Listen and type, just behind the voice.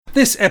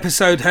This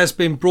episode has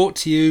been brought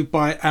to you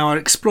by our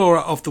Explorer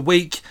of the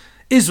Week,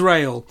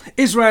 Israel.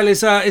 Israel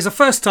is a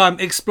first-time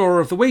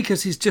Explorer of the Week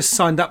as he's just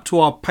signed up to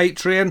our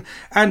Patreon,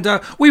 and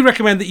we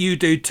recommend that you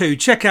do too.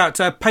 Check out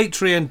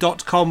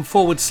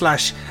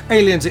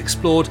patreon.com/Aliens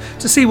Explored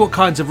to see what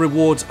kinds of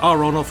rewards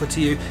are on offer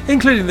to you,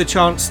 including the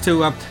chance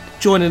to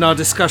join in our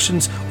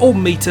discussions or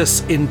meet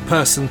us in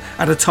person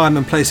at a time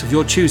and place of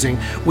your choosing.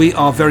 We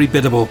are very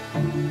biddable.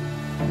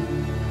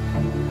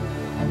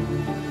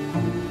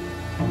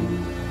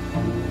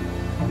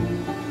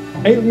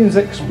 Aliens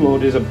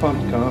Explored is a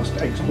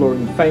podcast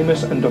exploring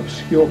famous and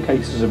obscure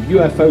cases of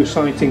UFO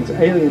sightings,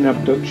 alien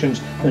abductions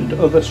and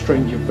other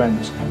strange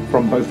events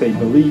from both a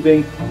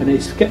believing and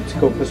a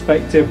sceptical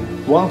perspective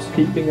whilst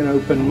keeping an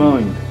open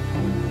mind.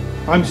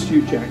 I'm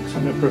Stu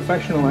Jackson, a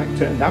professional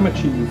actor and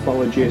amateur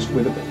ufologist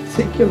with a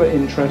particular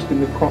interest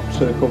in the crop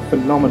circle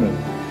phenomenon.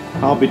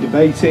 I'll be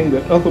debating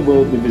that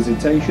otherworldly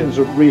visitations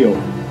are real.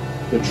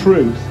 The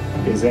truth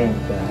is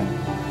out there.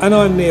 And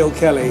I'm Neil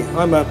Kelly.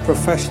 I'm a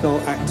professional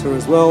actor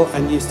as well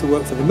and used to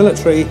work for the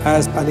military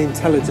as an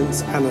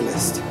intelligence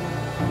analyst.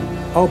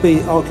 I'll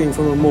be arguing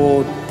from a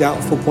more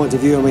doubtful point of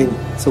view. I mean,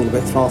 it's all a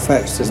bit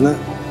far-fetched, isn't it?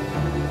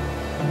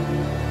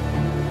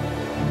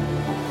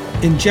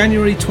 In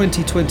January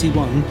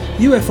 2021,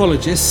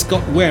 ufologist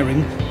Scott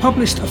Waring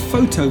published a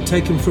photo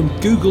taken from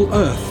Google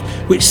Earth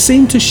which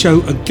seemed to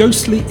show a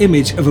ghostly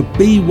image of a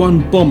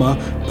B-1 bomber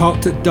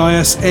parked at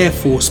Dyess Air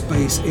Force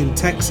Base in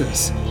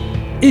Texas.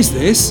 Is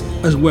this,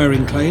 as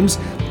Waring claims,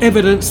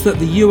 evidence that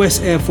the US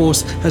Air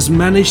Force has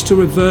managed to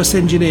reverse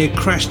engineer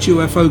crashed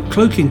UFO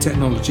cloaking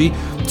technology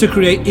to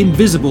create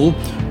invisible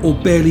or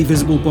barely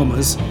visible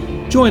bombers?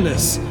 Join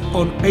us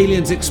on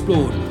Aliens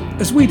Explored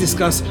as we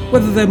discuss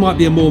whether there might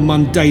be a more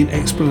mundane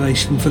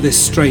explanation for this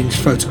strange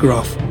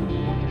photograph.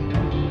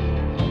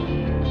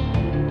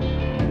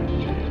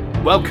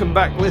 Welcome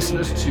back,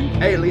 listeners, to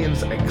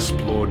Aliens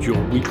Explored, your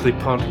weekly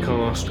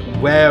podcast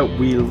where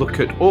we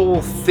look at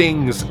all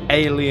things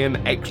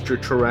alien,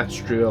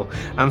 extraterrestrial,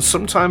 and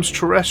sometimes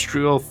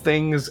terrestrial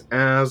things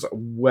as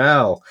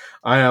well.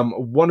 I am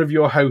one of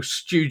your hosts,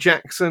 Stu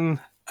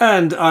Jackson.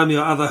 And I'm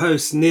your other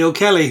host, Neil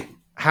Kelly.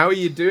 How are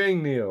you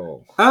doing,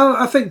 Neil? Oh,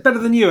 I think better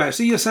than you,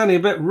 actually. You're sounding a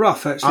bit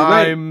rough, actually,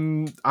 mate.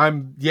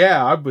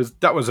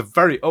 That was a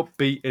very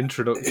upbeat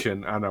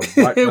introduction, and I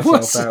wiped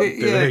myself out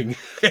doing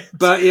it.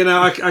 But, you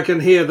know, I can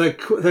hear the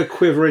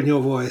quiver in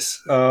your voice.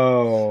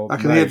 Oh, I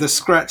can hear the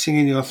scratching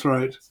in your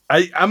throat.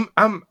 I'm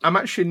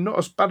actually not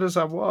as bad as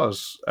I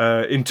was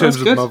in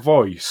terms of my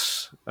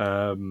voice.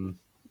 My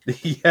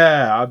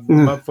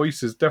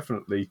voice is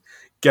definitely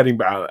getting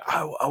better.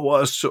 I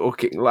was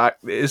talking like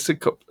this a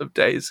couple of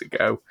days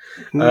ago.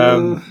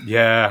 I've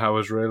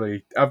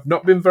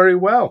not been very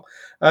well.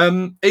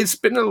 It's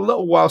been a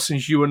little while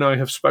since you and I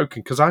have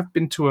spoken because I've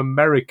been to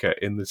America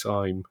in the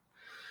time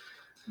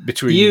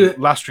between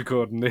last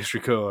record and this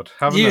record,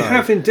 haven't I? You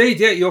have indeed,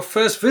 yeah. Your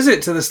first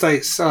visit to the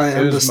States, I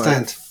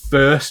understand.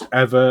 First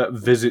ever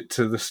visit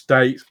to the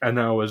States, and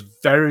I was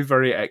very,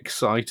 very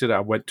excited. I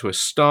went to a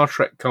Star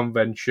Trek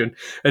convention,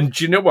 and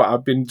do you know what?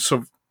 I've been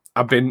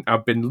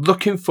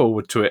looking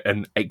forward to it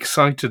and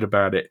excited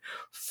about it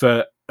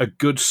for a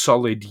good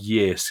solid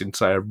year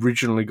since I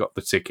originally got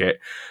the ticket.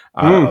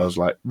 I was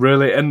like,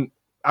 really? And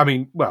I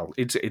mean, well,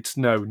 it's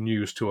no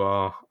news to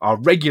our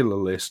regular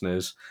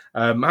listeners.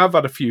 I've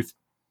had a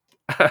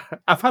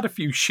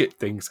few shit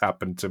things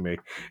happen to me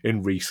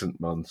in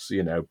recent months.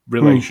 You know,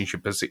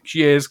 relationship of 6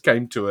 years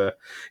came to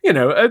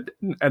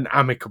an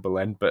amicable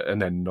end, but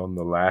an end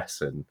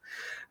nonetheless. And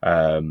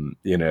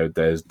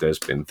there's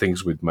been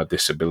things with my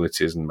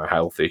disabilities and my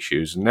health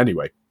issues. And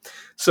anyway,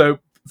 so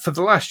for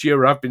the last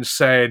year, I've been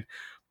saying,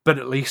 but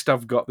at least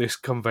I've got this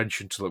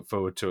convention to look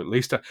forward to.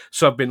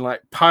 So I've been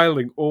like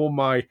piling all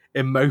my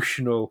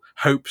emotional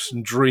hopes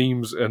and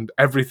dreams and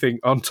everything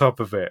on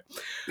top of it.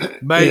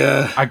 Mate,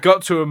 yeah. I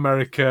got to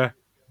America.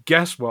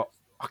 Guess what?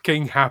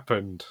 Fucking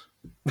happened.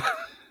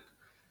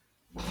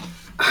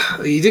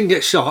 You didn't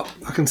get shot.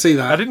 I can see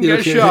that. I didn't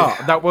get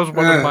shot. That was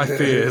one of my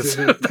fears.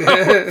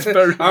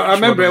 I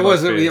remember it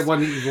was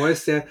one of your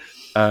voice. Yeah.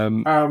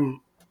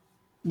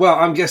 Well,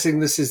 I'm guessing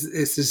this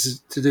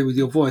is to do with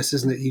your voice,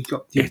 isn't it? You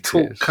caught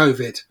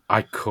COVID.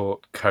 I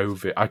caught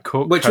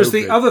COVID. Which was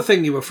the other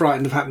thing you were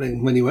frightened of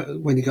happening when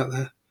you got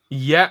there.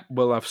 Yeah,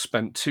 well, I've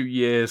spent 2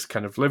 years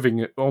kind of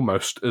living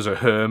almost as a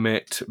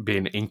hermit,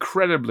 being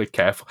incredibly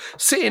careful,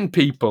 seeing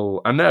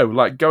people, I know,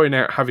 like going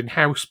out having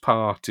house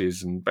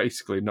parties and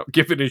basically not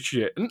giving a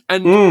shit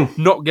and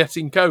not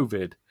getting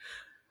COVID.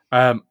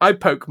 I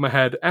poked my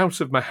head out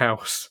of my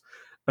house,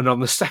 and on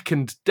the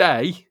second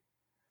day,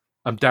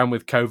 I'm down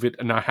with COVID,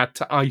 and I had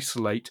to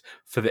isolate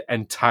for the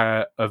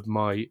entire of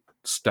my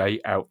stay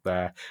out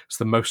there. It's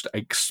the most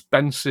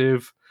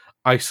expensive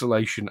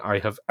isolation I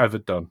have ever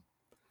done.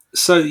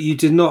 So you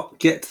did not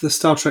get to the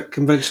Star Trek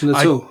convention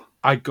at all?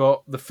 I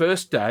got the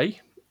first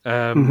day.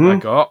 I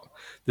got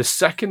the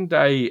second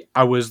day.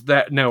 I was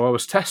there. No, I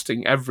was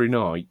testing every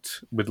night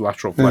with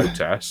lateral flow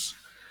tests.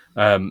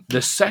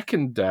 The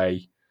second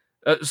day,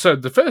 so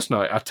the first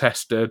night I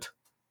tested,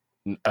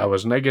 I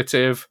was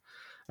negative.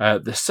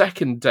 The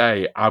second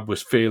day, I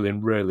was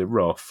feeling really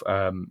rough,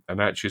 and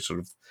actually sort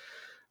of,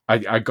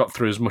 I got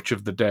through as much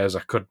of the day as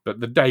I could, but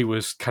the day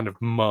was kind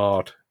of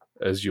marred,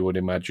 as you would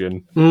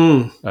imagine,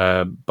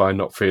 by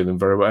not feeling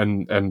very well.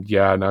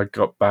 And I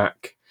got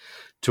back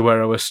to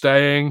where I was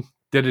staying,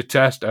 did a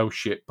test, oh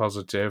shit,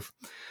 positive.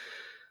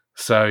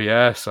 So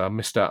I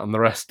missed out on the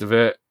rest of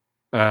it.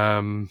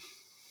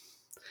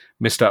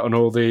 Missed out on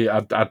all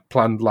I'd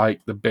planned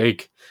like the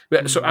big.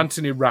 So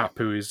Anthony Rapp,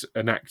 who is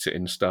an actor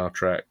in Star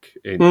Trek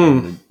in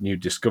the new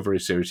Discovery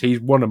series, he's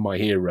one of my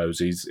heroes.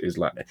 He's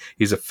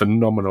a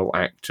phenomenal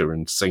actor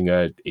and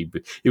singer. He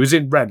was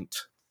in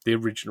Rent, the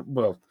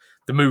original,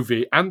 the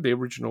movie and the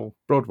original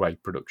Broadway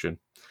production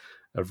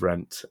of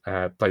Rent.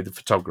 Played the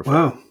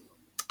photographer.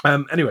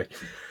 Wow. Anyway.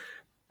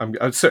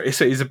 So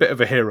he's a bit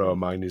of a hero of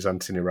mine. Is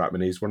Anthony Rapp,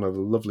 and he's one of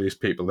the loveliest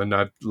people. And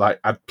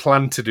I'd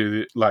planned to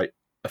do like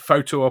a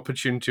photo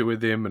opportunity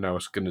with him, and I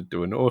was going to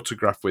do an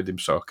autograph with him,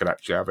 so I could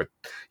actually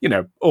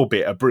have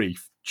albeit a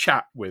brief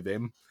chat with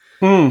him.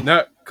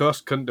 No, of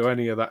course, couldn't do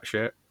any of that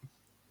shit.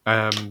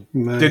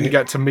 Didn't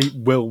get to meet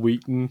Will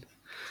Wheaton.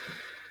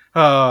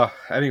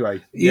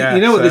 Anyway, you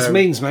know what this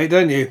means, mate,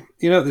 don't you?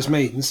 You know what this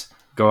means.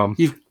 Go on.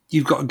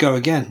 You've got to go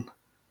again.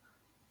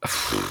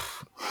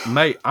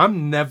 Mate,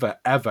 I'm never,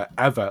 ever,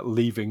 ever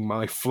leaving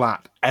my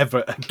flat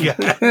ever again.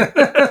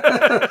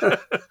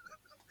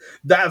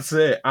 That's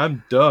it.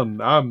 I'm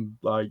done. I'm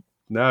like,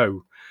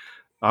 no,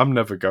 I'm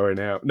never going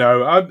out.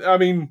 No, I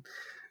mean,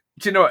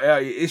 do you know what?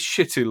 It's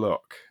shitty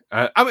luck.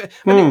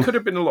 It could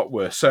have been a lot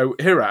worse. So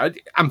here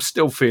I'm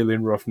still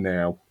feeling rough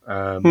now.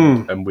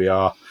 And we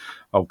are,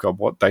 oh God,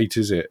 what date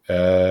is it?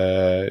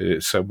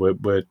 So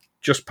we're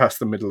just past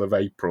the middle of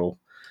April.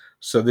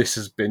 So this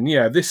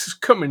is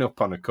coming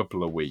up on a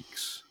couple of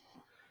weeks.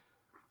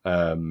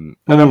 And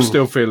I'm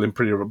still feeling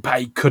pretty rough,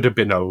 but it could have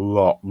been a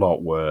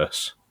lot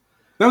worse.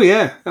 Oh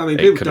yeah, I mean,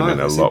 people died.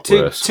 A lot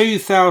worse.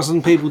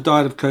 2,000 people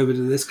died of COVID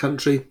in this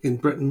country, in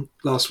Britain,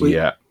 last week.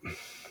 Yeah,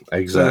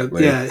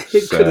 exactly. So,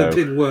 it could have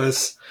been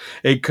worse.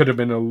 It could have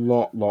been a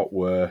lot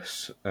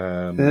worse.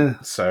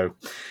 So,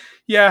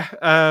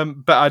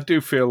 but I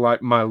do feel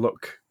like my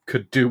luck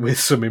could do with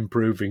some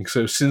improving.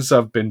 So since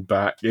I've been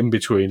back, in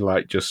between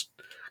like just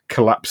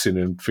collapsing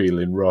and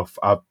feeling rough,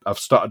 I've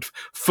started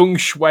feng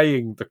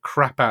shuiing the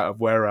crap out of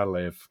where I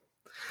live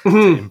to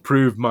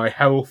improve my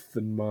health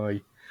and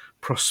my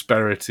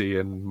prosperity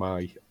and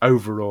my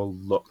overall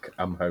luck,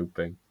 I'm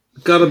hoping.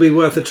 Gotta be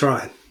worth a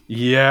try.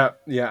 Yeah,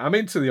 I'm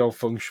into the old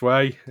feng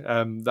shui.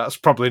 That's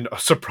probably not a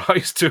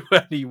surprise to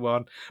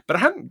anyone, but I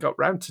hadn't got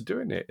round to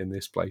doing it in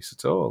this place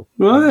at all.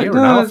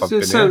 Right,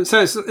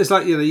 so it's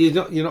like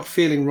you're not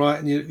feeling right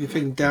and you're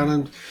feeling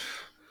down,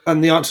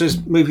 and the answer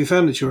is move your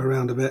furniture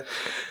around a bit.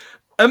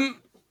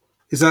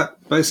 Is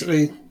that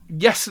basically?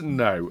 Yes and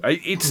no.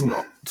 It's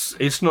not.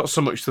 It's not so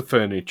much the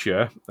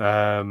furniture.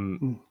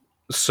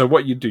 So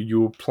what you do,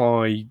 you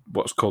apply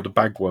what's called a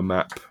Bagua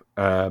map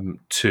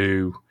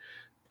to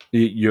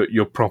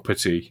your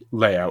property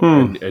layout,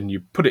 and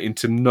you put it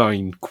into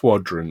 9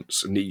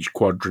 quadrants, and each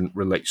quadrant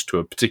relates to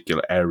a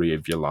particular area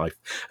of your life,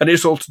 and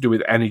it's all to do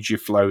with energy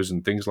flows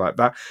and things like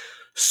that.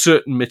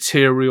 Certain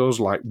materials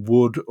like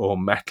wood or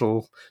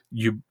metal,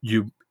 you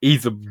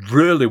either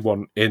really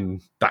want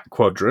in that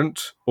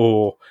quadrant,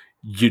 or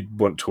you'd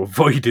want to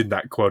avoid in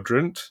that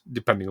quadrant,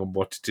 depending on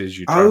what it is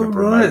you're trying to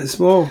promote. Right, it's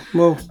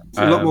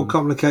a lot more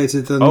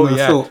complicated than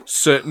I thought.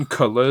 Certain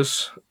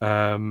colours.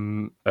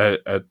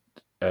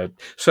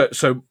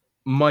 So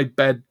my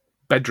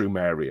bedroom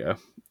area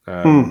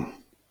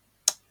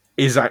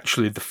is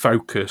actually the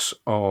focus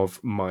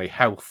of my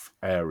health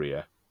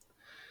area,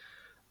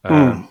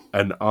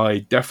 and I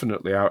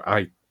definitely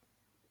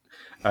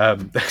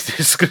this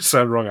is going to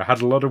sound wrong. I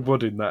had a lot of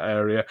wood in that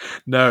area.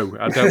 No,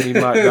 I don't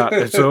mean like that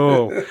at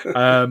all.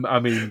 I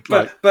mean,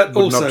 like, but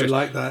also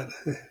like that.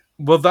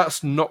 Well,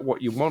 that's not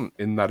what you want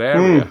in that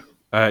area.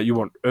 You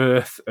want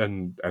earth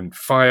and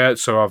fire.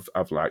 So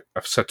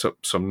I've set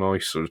up some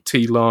nice sort of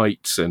tea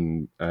lights,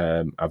 and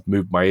I've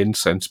moved my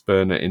incense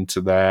burner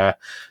into there.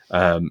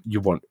 You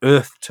want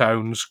earth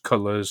tones,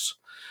 colours.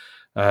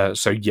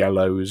 So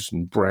yellows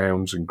and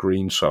browns and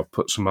greens. So I've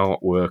put some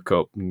artwork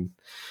up, and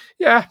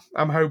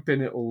I'm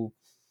hoping it'll.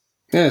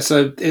 Yeah,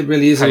 so it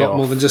really is a lot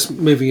more than just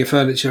moving your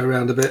furniture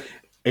around a bit.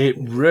 It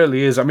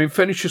really is. I mean,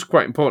 furniture is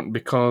quite important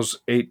because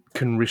it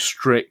can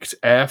restrict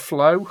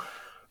airflow.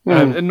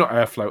 Not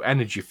airflow,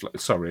 energy flow.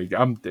 Sorry,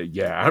 I'm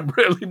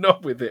really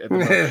not with it at the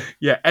moment.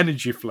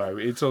 Energy flow.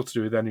 It's all to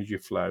do with energy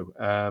flow.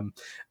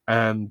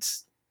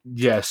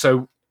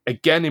 So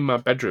again, in my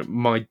bedroom,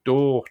 my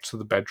door to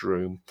the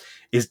bedroom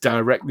is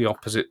directly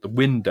opposite the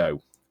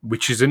window,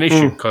 which is an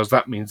issue because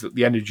that means that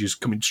the energy is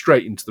coming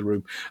straight into the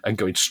room and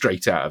going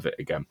straight out of it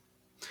again,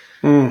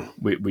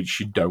 which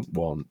you don't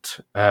want.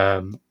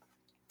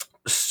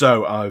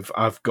 So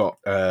I've got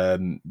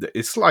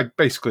it's like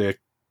basically a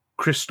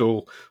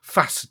crystal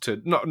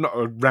faceted, not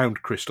a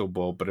round crystal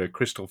ball, but a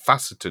crystal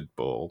faceted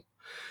ball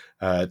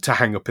to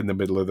hang up in the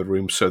middle of the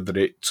room so that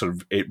it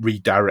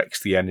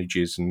redirects the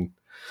energies and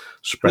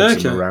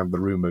spreads them around the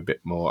room a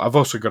bit more. I've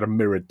also got a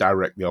mirror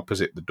directly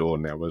opposite the door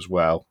now as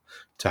well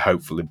to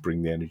hopefully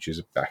bring the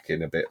energies back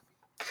in a bit.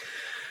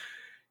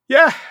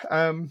 Yeah,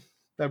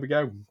 there we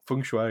go.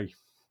 Feng Shui.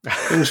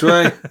 Feng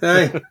Shui.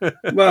 Hey,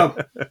 well,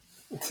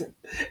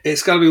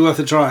 it's got to be worth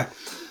a try.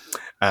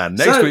 And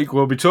next week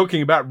we'll be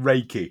talking about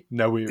Reiki.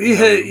 But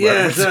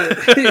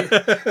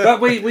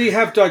we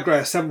have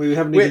digressed, haven't we? We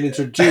haven't even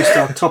introduced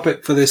our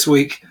topic for this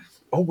week.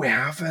 Oh, we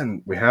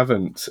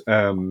haven't.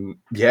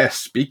 Yes,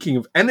 speaking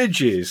of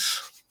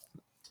energies.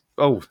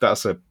 Oh,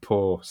 that's a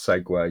poor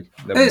segue.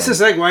 It's a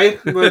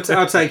segue, but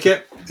I'll take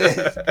it.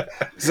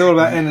 It's all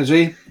about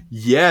energy.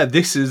 Yeah,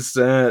 this is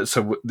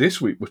so.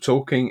 This week we're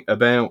talking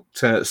about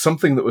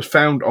something that was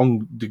found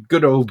on the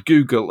good old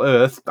Google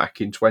Earth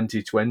back in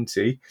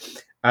 2020.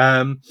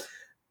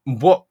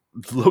 What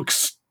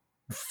looks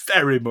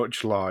very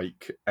much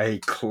like a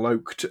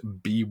cloaked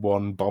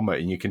B-1 bomber,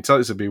 and you can tell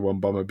it's a B-1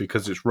 bomber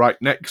because it's right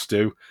next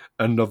to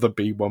another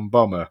B-1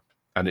 bomber,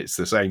 and it's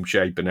the same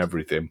shape and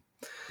everything.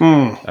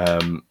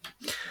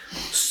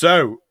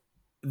 So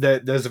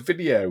there's a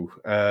video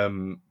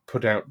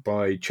put out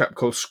by a chap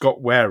called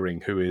Scott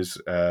Waring, who is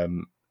a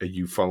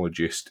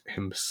ufologist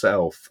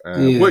himself.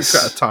 Works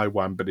out of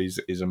Taiwan, but he's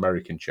an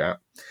American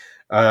chap,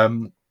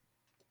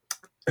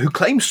 who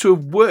claims to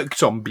have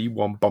worked on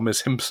B-1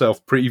 bombers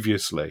himself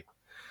previously.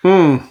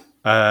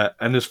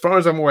 And as far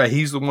as I'm aware,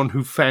 he's the one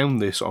who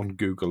found this on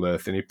Google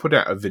Earth, and he put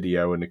out a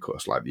video, and of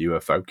course, like the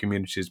UFO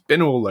community's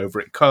been all over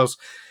it, because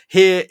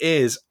here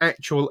is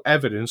actual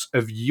evidence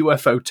of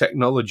UFO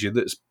technology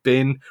that's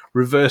been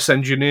reverse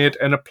engineered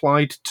and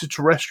applied to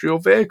terrestrial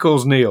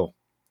vehicles, Neil.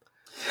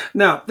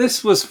 Now,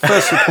 this was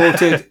first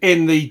reported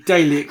in the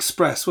Daily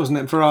Express, wasn't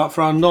it? For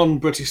our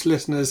non-British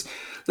listeners,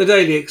 the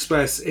Daily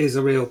Express is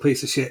a real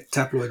piece of shit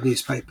tabloid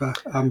newspaper.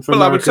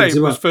 Well, I would say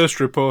it was first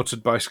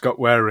reported by Scott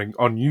Waring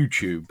on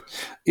YouTube.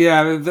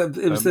 Yeah,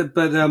 it was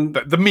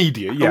the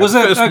media. Yeah, was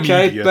it?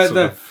 Okay, media,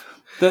 but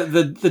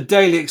the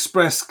Daily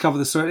Express covered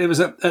the story. It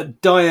was at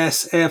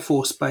Dyess Air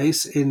Force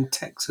Base in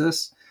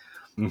Texas.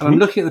 Mm-hmm. And I'm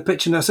looking at the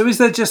picture now. So is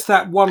there just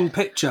that one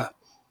picture?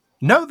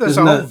 No, there's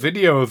a whole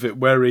video of it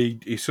where he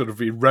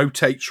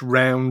rotates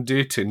round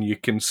it, and you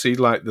can see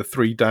like the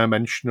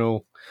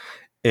 3-dimensional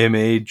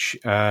image.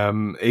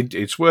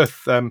 It's worth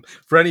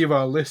for any of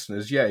our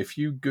listeners. Yeah, if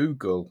you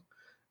Google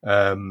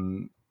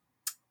or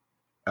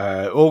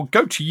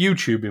go to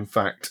YouTube, in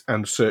fact,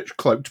 and search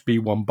 "cloaked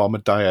B-1 bomber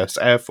Dyess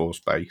Air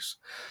Force Base,"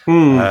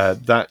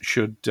 that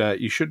should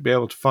you should be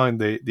able to find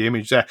the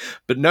image there.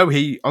 But no,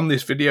 on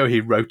this video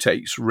he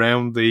rotates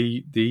round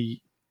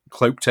the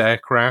cloaked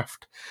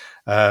aircraft.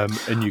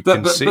 And you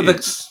can see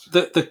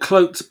the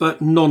cloaked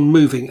but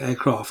non-moving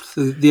aircraft.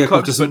 The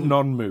aircraft cloaked but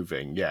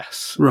non-moving,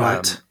 yes,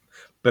 right.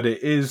 But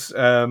it is.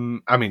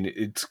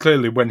 It's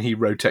clearly when he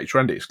rotates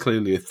around, it's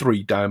clearly a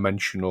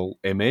 3-dimensional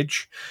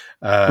image.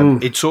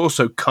 It's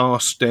also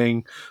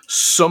casting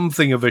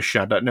something of a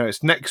shadow. Now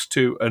it's next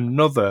to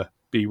another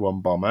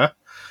B-1 bomber.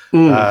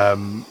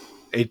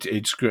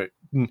 It's great.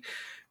 Do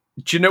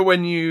you know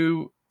when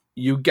you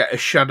get a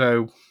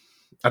shadow?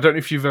 I don't know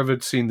if you've ever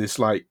seen this,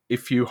 like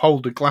if you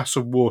hold a glass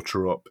of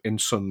water up in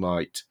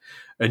sunlight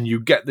and you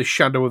get the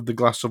shadow of the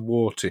glass of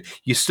water,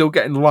 you're still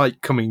getting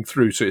light coming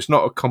through, so it's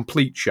not a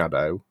complete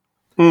shadow.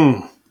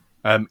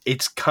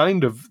 It's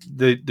kind of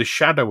the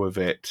shadow of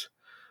it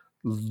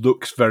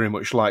looks very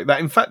much like that.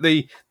 In fact,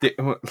 it's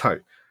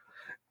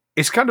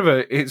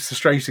a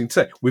strange thing to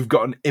say. We've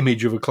got an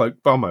image of a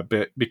cloaked bomber,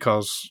 but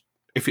because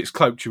if it's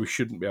cloaked, you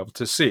shouldn't be able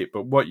to see it.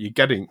 But what you're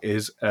getting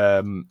is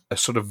a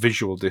sort of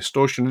visual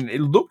distortion, and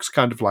it looks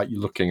kind of like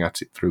you're looking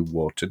at it through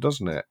water,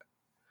 doesn't it?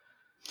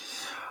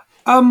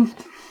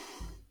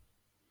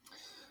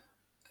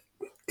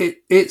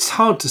 It's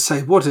hard to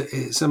say what it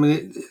is. I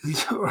mean,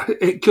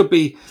 it could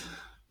be.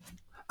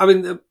 I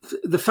mean,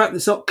 the fact that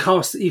it's not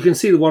cast, you can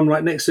see the one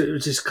right next to it,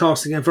 which is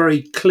casting a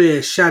very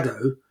clear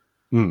shadow.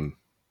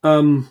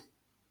 I'm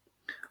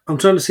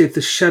trying to see if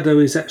the shadow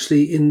is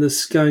actually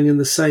going in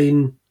the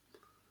same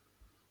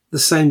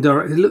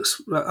direction. It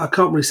looks. I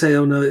can't really say.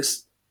 Oh no,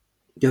 it's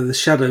the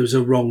shadows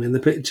are wrong in the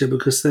picture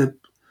because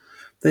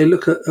they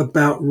look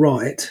about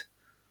right.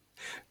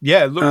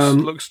 Yeah, it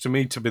looks to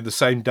me to be the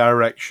same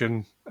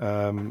direction.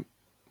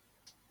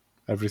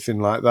 Everything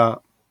like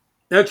that.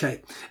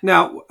 Okay.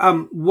 Now,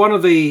 one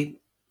of the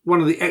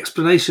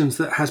explanations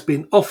that has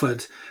been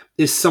offered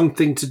is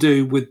something to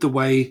do with the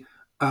way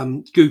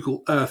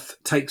Google Earth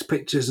takes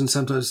pictures and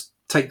sometimes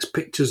takes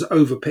pictures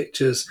over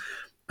pictures,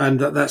 and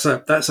that's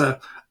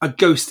a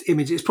ghost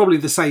image. It's probably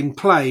the same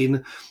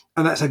plane,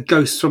 and that's a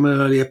ghost from an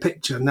earlier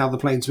picture. Now the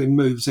plane's been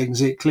moved, so you can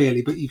see it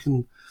clearly, but you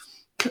can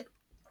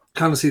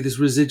kind of see this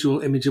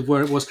residual image of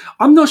where it was.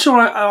 I'm not sure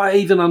I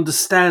even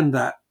understand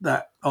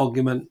that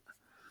argument.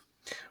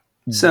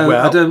 So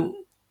I don't.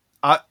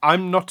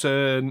 I'm not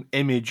an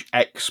image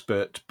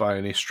expert by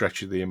any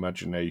stretch of the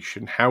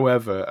imagination.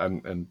 However,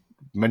 and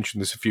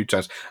mentioned this a few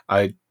times,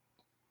 I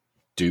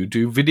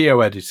do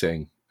video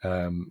editing.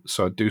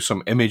 So I do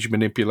some image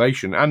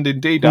manipulation, and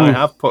indeed I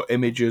have put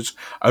images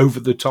over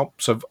the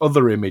tops of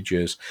other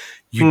images.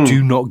 You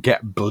do not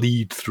get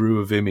bleed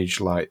through of image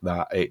like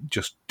that. It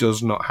just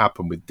does not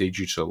happen with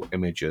digital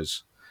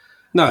images.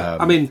 No,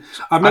 I mean,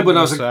 I remember when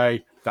I was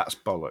that's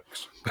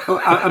bollocks.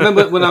 I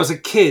remember when I was a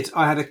kid,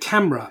 I had a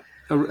camera,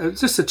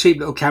 just a cheap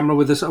little camera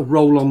with a sort of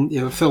roll-on,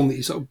 film that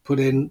you sort of put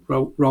in,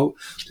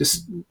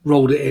 just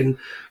rolled it in,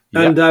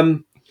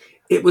 and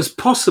it was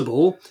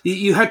possible.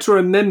 You had to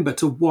remember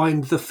to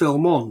wind the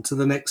film on to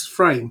the next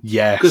frame.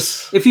 Yes,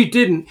 because if you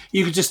didn't,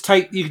 you could just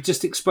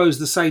expose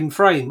the same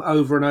frame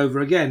over and over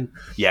again.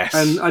 Yes,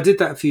 and I did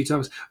that a few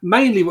times.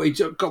 Mainly, what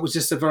you got was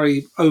just a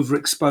very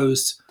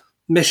overexposed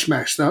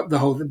mishmash. The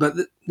whole thing, but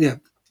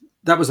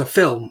that was a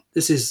film.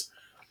 This is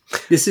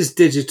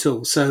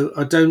digital, so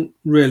I don't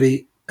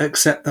really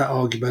accept that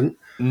argument.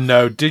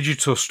 No,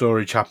 digital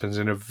storage happens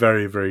in a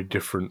very, very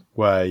different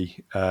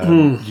way.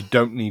 You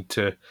don't need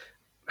to.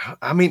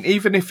 I mean,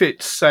 even if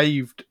it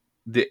saved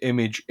the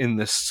image in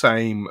the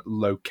same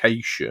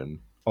location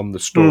on the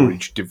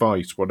storage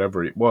device,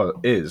 whatever it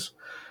is,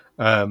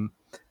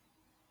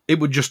 it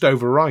would just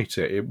overwrite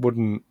it. It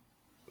wouldn't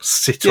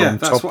sit on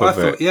top of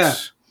it. Yeah.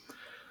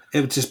 It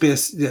would just be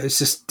it's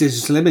just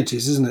digital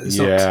images, isn't it? It's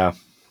yeah.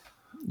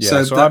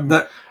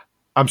 So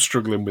I'm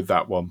struggling with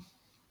that one.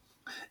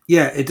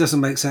 Yeah, it doesn't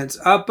make sense.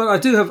 But I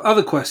do have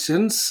other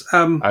questions.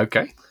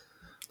 Okay.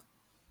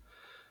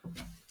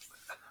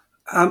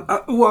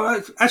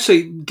 Well,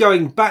 actually,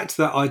 going back to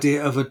that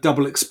idea of a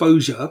double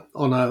exposure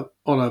on a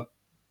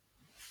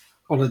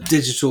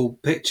digital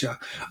picture,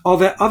 are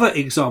there other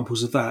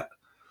examples of that?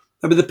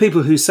 I mean, the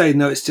people who say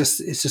no, it's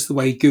just the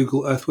way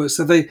Google Earth works.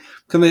 So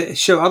can they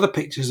show other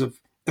pictures of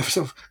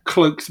sort of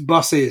cloaked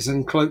buses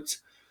and cloaked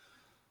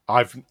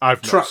I've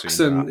trucks not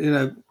seen and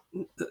that.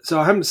 So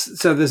I haven't.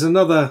 So there's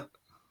another.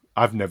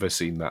 I've never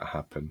seen that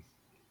happen.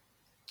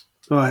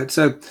 Right.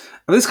 So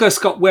this guy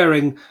Scott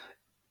Waring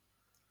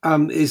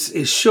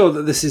is sure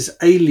that this is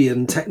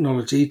alien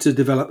technology to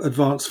develop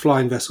advanced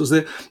flying vessels.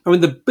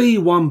 The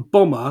B-1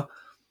 bomber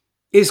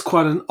is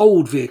quite an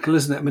old vehicle,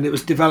 isn't it? I mean, it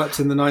was developed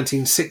in the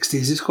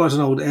 1960s. It's quite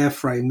an old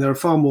airframe. There are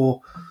far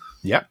more.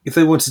 Yeah. If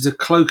they wanted to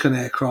cloak an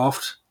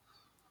aircraft,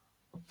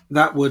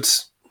 that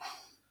wouldn't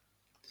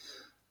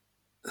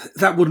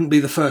be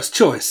the first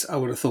choice, I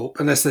would have thought,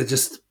 unless they're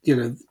just,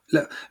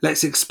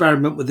 let's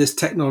experiment with this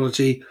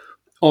technology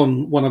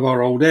on one of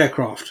our old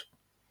aircraft,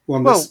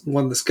 one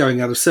that's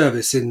going out of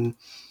service in.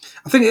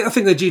 I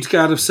think they're due to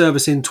go out of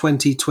service in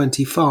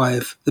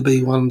 2025. The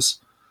B1s.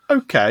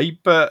 Okay,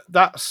 but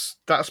that's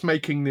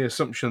making the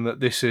assumption that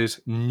this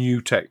is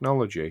new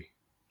technology.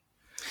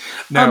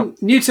 Now,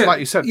 Newton, like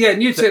you said,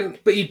 Newton.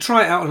 But you'd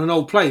try it out on an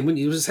old plane, wouldn't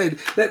you? You would say,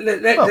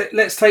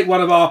 let's take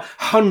one of our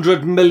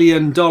 $100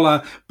 million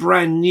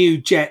brand new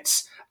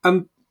jets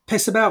and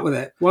piss about with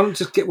it. Why don't we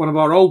just get one of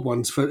our old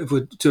ones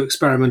to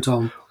experiment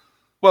on?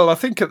 Well, I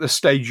think at the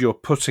stage you're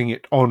putting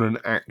it on an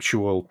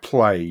actual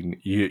plane,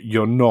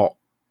 you're not.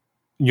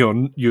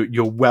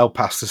 You're well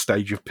past the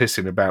stage of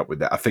pissing about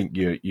with it. I think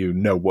you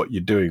know what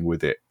you're doing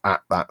with it at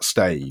that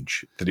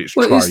stage. That it's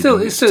tried and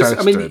it's tested.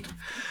 I mean,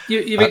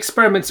 you've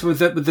experimented with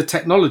the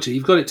technology.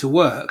 You've got it to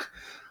work,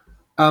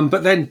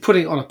 but then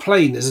putting it on a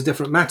plane is a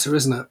different matter,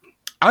 isn't it?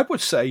 I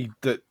would say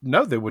that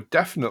no, they would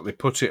definitely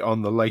put it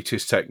on the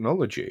latest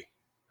technology.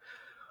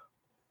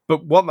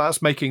 But what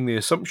that's making the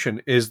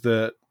assumption is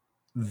that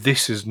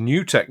this is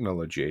new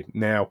technology.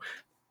 Now,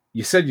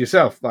 you said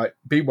yourself, like,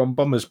 B-1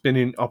 bomber's been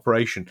in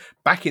operation.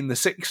 Back in the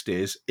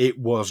 60s, it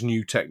was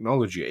new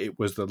technology. It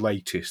was the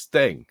latest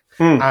thing.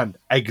 And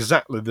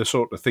exactly the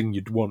sort of thing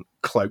you'd want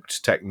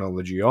cloaked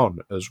technology on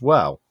as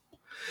well.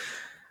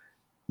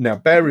 Now,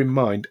 bear in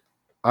mind,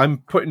 I'm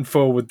putting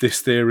forward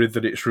this theory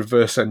that it's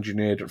reverse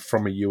engineered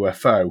from a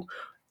UFO.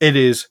 It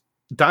is.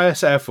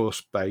 Dyess Air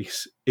Force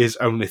Base is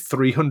only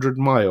 300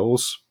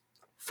 miles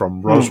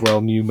from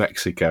Roswell, New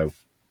Mexico.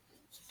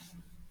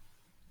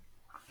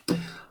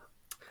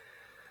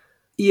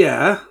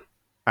 Yeah.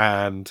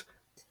 And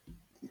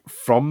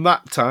from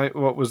that time,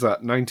 what was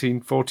that,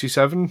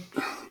 1947?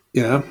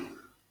 Yeah.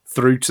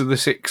 Through to the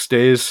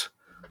 60s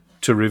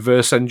to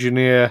reverse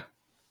engineer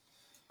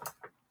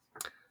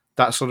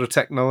that sort of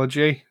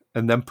technology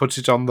and then put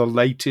it on the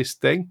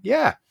latest thing?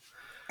 Yeah.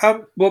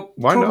 Well,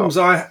 why problems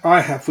not?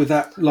 I have with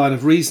that line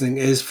of reasoning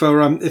is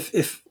for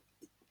if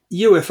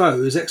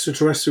UFOs,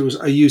 extraterrestrials,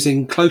 are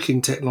using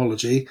cloaking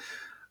technology,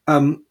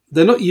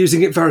 they're not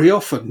using it very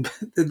often,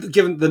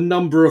 given the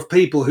number of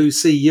people who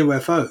see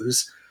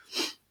UFOs.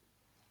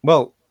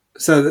 Well,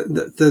 so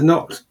they're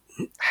not.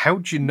 How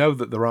do you know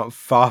that there aren't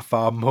far,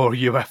 far more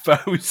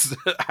UFOs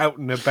out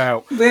and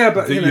about but,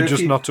 that you're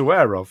just not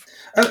aware of?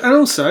 And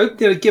also,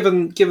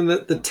 given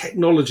the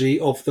technology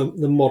of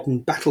the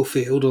modern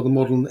battlefield or the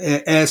modern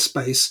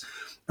airspace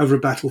over a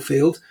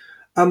battlefield,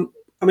 I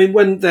mean,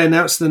 when they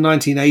announced in the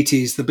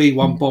 1980s the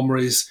B-1 bomber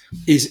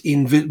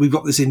we've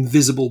got this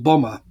invisible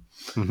bomber.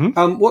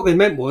 Mm-hmm. What they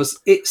meant was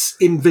it's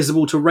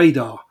invisible to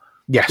radar.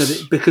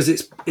 Yes. Because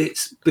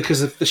it's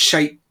because of the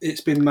shape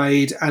it's been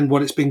made and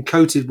what it's been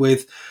coated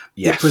with,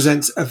 Yes. it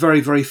presents a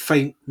very, very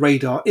faint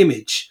radar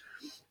image.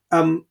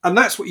 And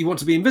that's what you want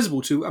to be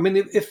invisible to. I mean,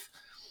 if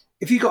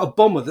you've got a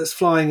bomber that's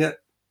flying at,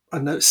 I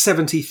don't know,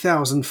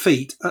 70,000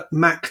 feet at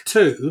Mach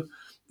 2,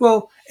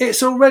 well,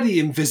 it's already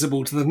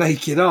invisible to the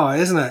naked eye,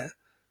 isn't it?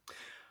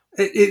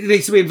 It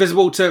needs to be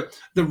invisible to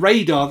the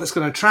radar that's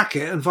going to track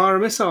it and fire a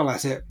missile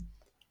at it.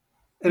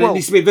 And it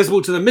needs to be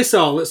invisible to the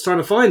missile that's trying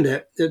to find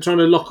it, trying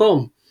to lock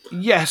on.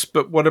 Yes,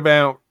 but what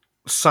about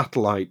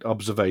satellite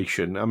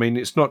observation? I mean,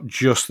 it's not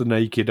just the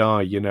naked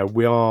eye.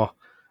 We are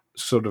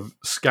sort of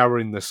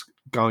scouring the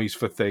skies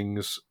for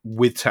things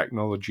with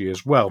technology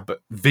as well,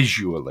 but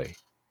visually,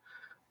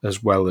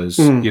 as well as,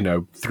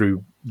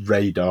 through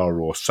radar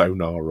or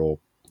sonar or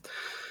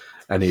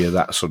any of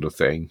that sort of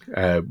thing.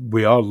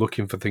 We are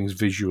looking for things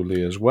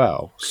visually as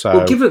well.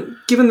 So,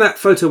 given that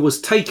photo was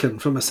taken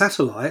from a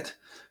satellite,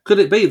 could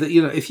it be that,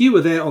 if you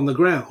were there on the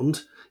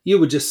ground, you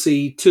would just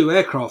see two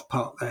aircraft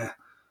parked there?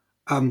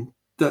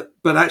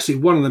 But actually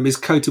one of them is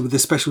coated with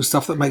this special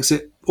stuff that makes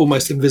it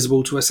almost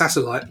invisible to a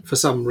satellite for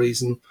some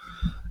reason.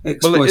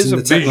 Well, it is a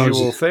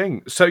visual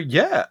thing. So,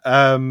 yeah,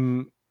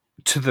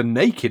 to the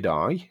naked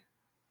eye,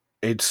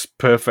 it's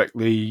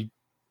perfectly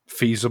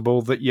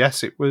feasible that,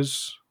 yes, it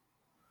was...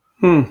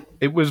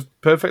 It was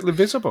perfectly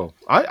visible.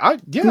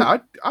 I'd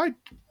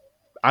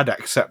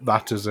accept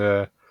that as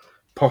a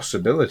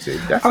possibility.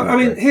 Definitely. I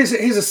mean, here's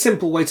a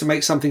simple way to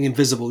make something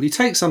invisible. You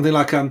take something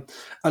like a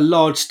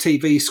large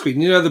TV screen.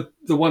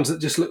 The ones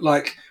that just look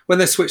like, when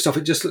they're switched off,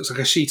 it just looks like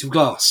a sheet of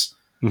glass.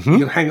 Mm-hmm. You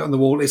can hang it on the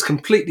wall. It's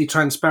completely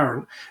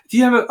transparent. If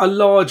you have a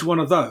large one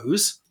of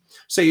those,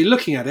 so you're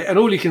looking at it, and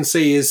all you can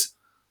see is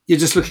you're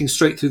just looking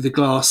straight through the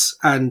glass,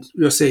 and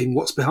you're seeing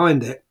what's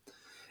behind it.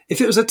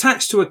 If it was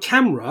attached to a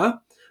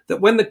camera, that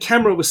when the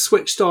camera was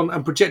switched on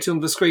and projected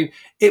onto the screen,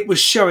 it was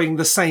showing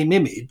the same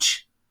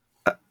image.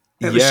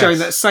 It was showing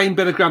that same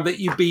bit of ground that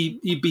you'd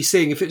be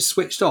seeing if it's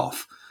switched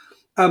off.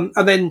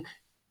 But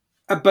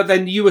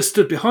then you were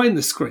stood behind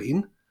the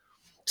screen.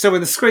 So when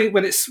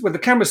the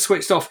camera's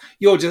switched off,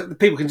 the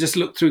people can just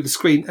look through the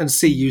screen and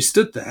see you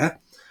stood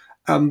there.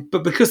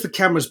 But because the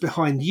camera's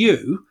behind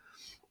you,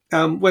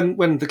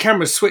 when the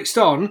camera's switched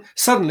on,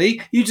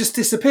 suddenly you just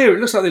disappear. It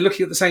looks like they're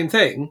looking at the same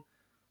thing.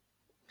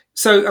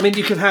 So, I mean,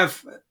 you could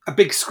have a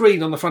big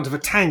screen on the front of a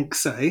tank,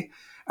 say,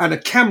 and a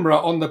camera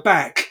on the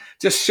back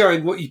just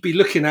showing what you'd be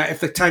looking at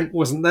if the tank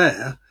wasn't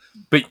there.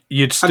 But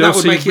you'd still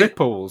see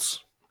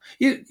ripples.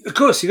 Of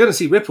course, you're going to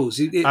see ripples.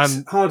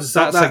 It's hard to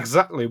stop that. That's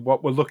exactly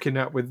what we're looking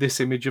at with this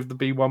image of the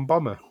B-1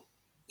 bomber.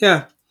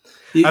 Yeah.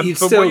 What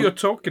you're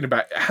talking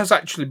about has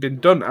actually been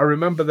done. I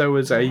remember there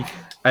was a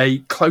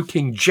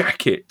cloaking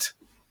jacket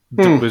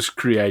that was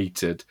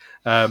created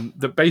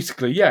that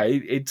basically,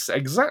 it's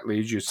exactly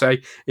as you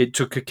say. It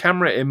took a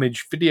camera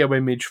image, video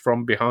image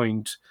from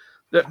behind.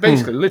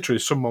 Basically, literally,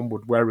 someone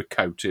would wear a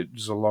coat. It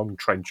was a long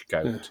trench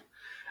coat.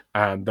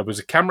 And there was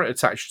a camera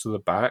attached to the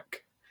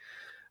back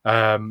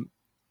and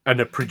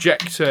a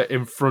projector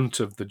in front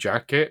of the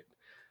jacket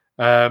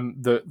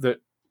that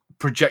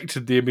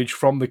projected the image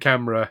from the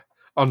camera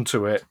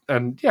onto it.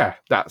 And,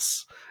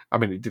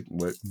 it didn't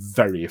work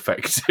very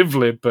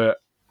effectively,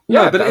 but...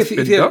 Yeah, but if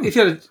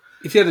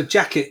you had a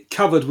jacket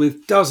covered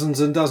with dozens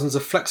and dozens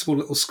of flexible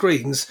little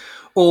screens,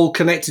 all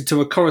connected to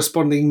a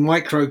corresponding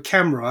micro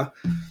camera,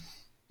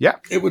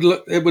 it would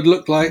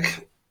look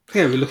like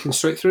we're looking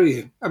straight through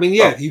you. I mean,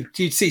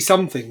 you'd see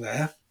something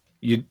there.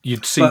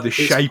 You'd see the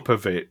shape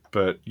of it,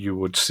 but you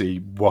would see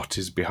what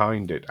is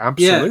behind it.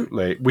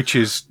 Absolutely, which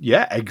is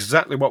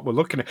exactly what we're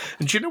looking at.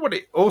 And do you know what?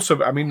 It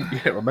also, I mean,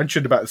 I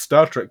mentioned about the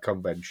Star Trek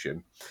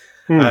convention.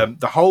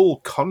 The whole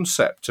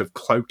concept of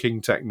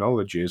cloaking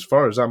technology, as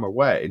far as I'm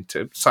aware,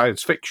 into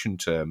science fiction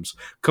terms,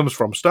 comes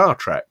from Star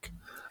Trek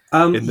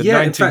in the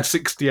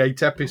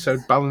 1968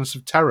 episode "Balance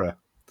of Terror."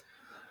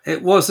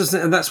 It was,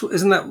 isn't it? And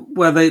isn't that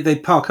where they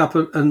park up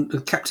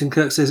and Captain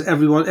Kirk says,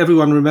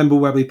 "Everyone, remember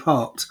where we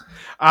parked."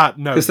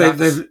 No, that's the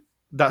movie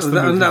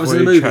that was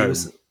in the Voyage movie. Home.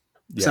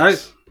 Yes. Sorry,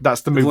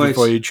 that's the movie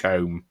Voyage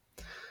Home,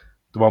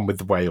 the one with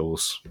the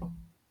whales.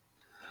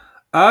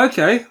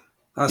 Okay.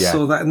 I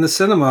saw that in the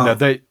cinema. No,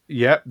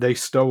 they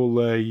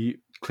stole a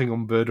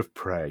Klingon bird of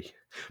prey.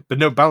 But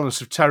no,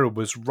 Balance of Terror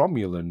was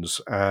Romulans,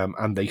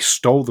 and they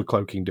stole the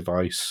cloaking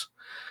device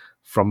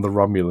from the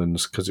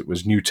Romulans because it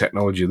was new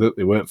technology that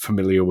they weren't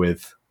familiar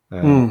with.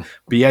 But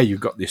you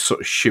got this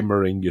sort of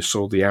shimmering, you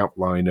saw the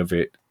outline of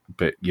it,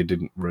 but you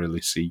didn't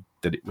really see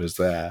that it was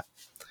there.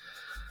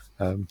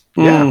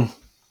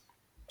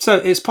 So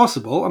it's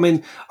possible. I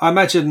mean, I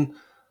imagine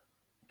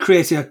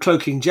creating a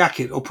cloaking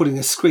jacket or putting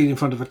a screen in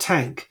front of a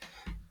tank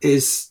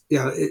is,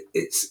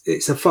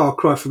 it's a far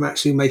cry from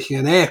actually making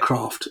an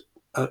aircraft,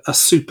 a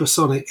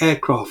supersonic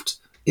aircraft,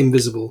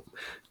 invisible.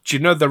 Do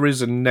you know there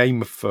is a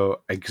name for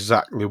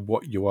exactly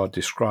what you are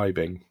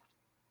describing?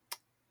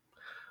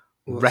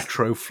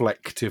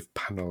 Retroflective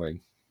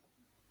paneling.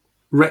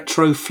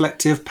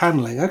 Retroflective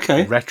paneling,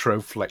 okay.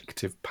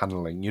 Retroflective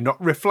paneling. You're not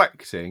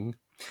reflecting,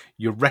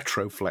 you're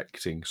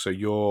retroflecting. So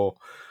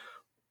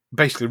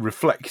basically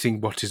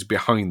reflecting what is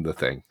behind the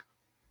thing.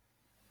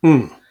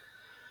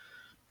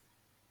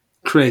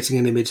 Creating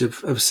an image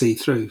of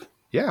see-through.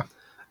 Yeah.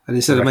 And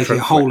instead of making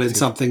a hole in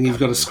something, you've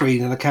got a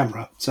screen and a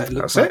camera. So it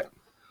looks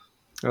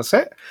That's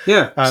it.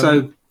 Yeah.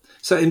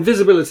 So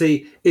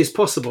invisibility is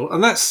possible.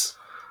 And that's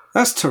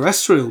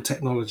terrestrial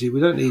technology.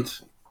 We don't need...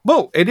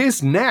 Well, it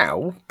is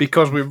now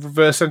because we've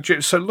reverse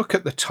engineered. So look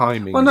at the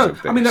timing. Well, no,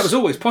 I mean, that was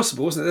always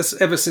possible, wasn't it? That's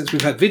ever since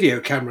we've had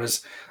video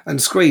cameras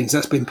and screens,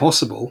 that's been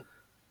possible.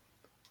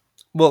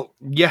 Well,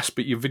 yes,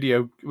 but your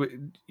video,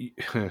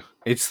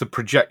 it's the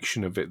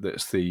projection of it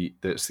that's the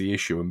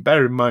issue. And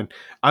bear in mind,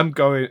 I'm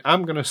going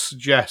to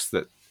suggest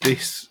that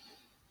this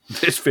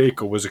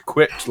vehicle was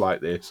equipped like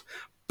this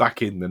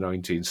back in the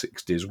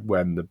 1960s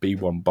when the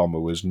B-1 bomber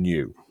was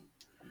new.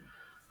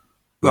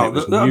 Well,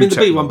 the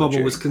B-1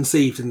 bomber was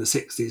conceived in the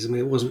 60s. I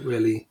mean, it wasn't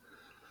really...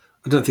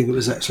 I don't think it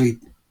was actually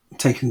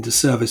taken into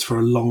service for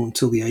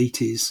until the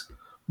 80s.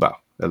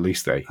 Well, at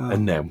least they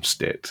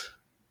announced it.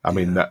 I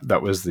mean,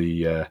 that was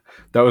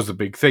the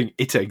big thing.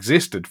 It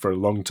existed for a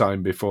long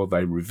time before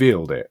they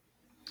revealed it.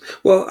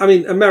 Well, I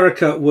mean,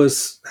 America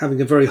was having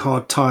a very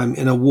hard time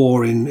in a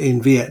war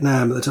in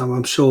Vietnam at the time.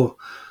 I'm sure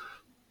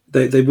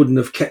they wouldn't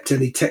have kept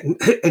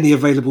any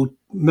available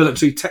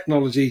military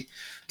technology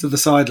to the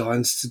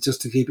sidelines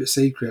just to keep it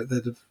secret.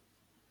 They'd have.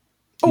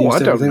 I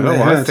don't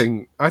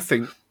know. I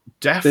think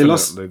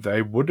definitely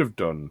they would have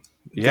done.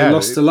 Yeah, they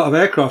lost a lot of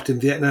aircraft in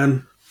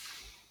Vietnam.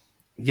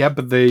 Yeah,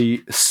 but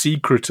the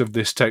secret of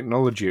this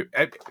technology...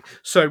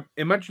 So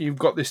imagine you've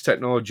got this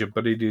technology,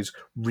 but it is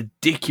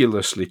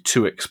ridiculously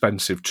too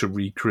expensive to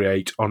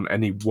recreate on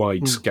any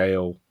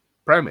wide-scale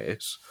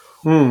premise.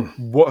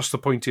 What's the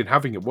point in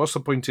having it? What's the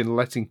point in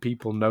letting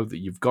people know that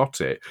you've got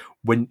it?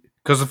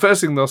 Because the first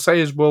thing they'll say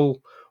is,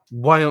 well,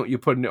 why aren't you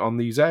putting it on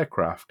these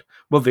aircraft?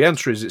 Well, the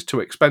answer is it's too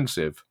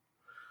expensive.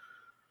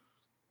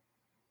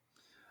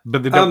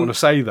 But they don't want to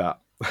say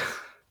that.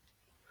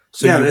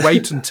 So you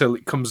wait until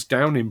it comes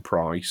down in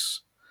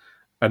price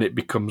and it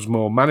becomes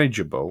more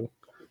manageable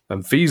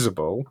and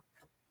feasible,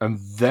 and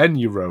then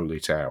you roll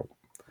it out.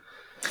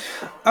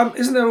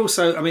 Isn't there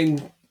also, I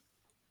mean,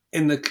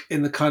 in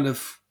the kind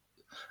of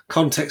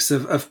context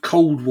of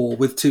Cold War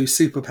with two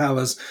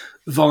superpowers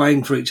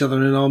vying for each other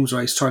in an arms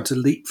race, trying to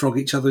leapfrog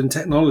each other in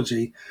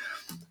technology,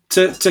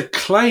 to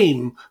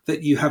claim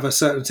that you have a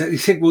certain technology, you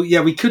think, well,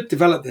 yeah, we could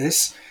develop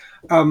this.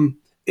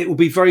 It will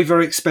be very,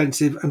 very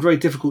expensive and very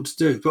difficult to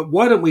do. But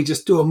why don't we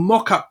just do a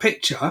mock-up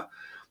picture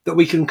that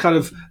we can kind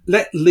of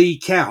let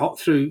leak out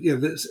through,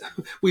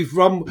 we've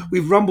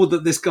rumbled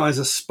that this guy's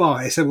a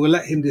spy, so we'll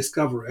let him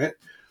discover it.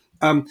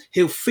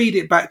 He'll feed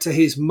it back to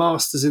his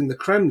masters in the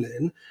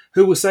Kremlin,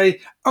 who will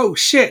say, oh,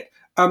 shit,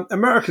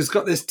 America's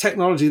got this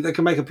technology that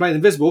can make a plane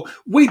invisible.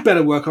 We'd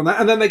better work on that.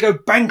 And then they go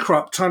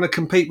bankrupt trying to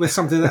compete with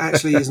something that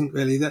actually isn't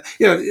really that.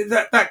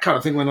 That kind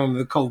of thing went on in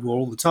the Cold War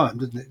all the time,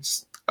 didn't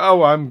it?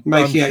 I'm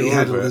making out you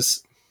had all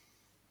this.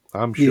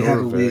 I'm sure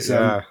of it,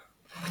 yeah.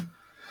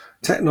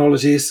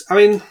 Technologies. I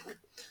mean...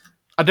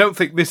 I don't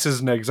think this is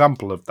an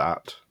example of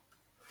that.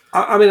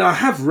 I mean, I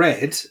have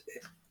read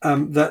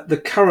that the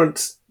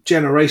current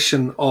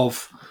generation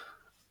of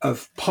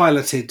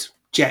piloted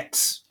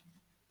jets,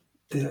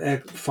 air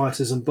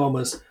fighters and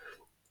bombers,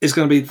 is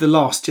going to be the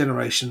last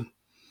generation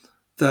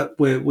that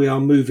we are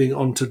moving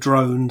on to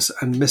drones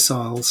and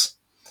missiles.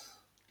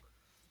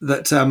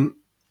 That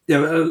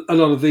a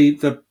lot of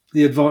the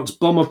advanced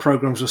bomber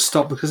programs were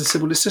stopped because they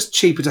said, well, it's just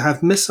cheaper to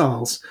have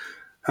missiles.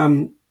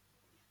 For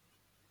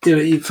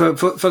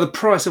the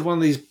price of one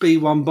of these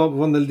B-1 bombers,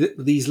 one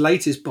of these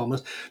latest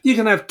bombers, you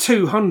can have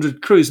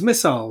 200 cruise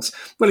missiles.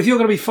 Well, if you're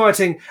going to be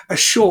fighting a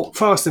short,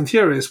 fast and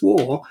furious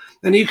war,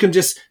 then you can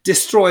just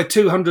destroy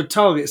 200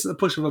 targets at the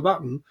push of a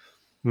button.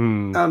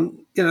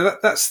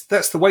 That's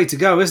the way to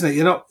go, isn't it?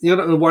 You're not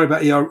going to worry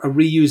about a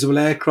reusable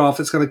aircraft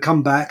that's going to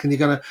come back and you're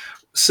going to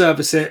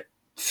service it,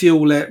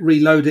 fuel it,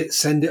 reload it,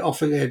 send it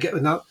off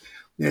again,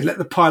 let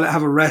the pilot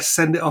have a rest,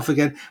 send it off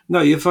again.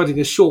 No, you're fighting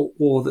a short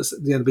war that's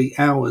going to be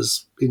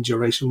hours in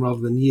duration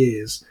rather than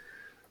years.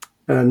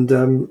 And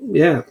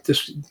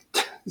just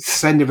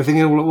send everything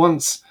in all at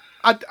once.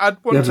 I'd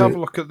want to have a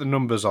look at the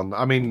numbers on that.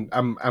 I mean,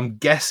 I'm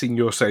guessing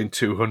you're saying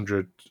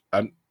 200.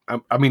 And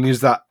I mean,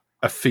 is that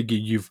a figure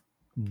you've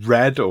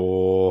read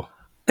or?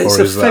 It's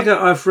a figure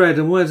I've read,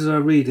 and where did I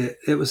read it?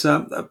 It was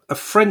a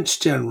French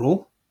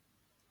general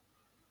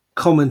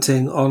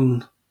commenting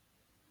on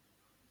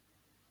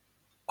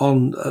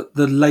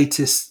the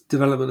latest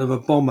development of a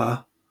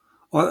bomber.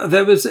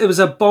 It was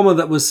a bomber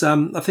that was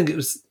I think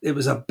it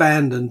was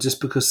abandoned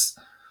just because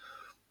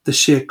the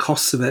sheer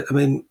costs of it. I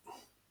mean,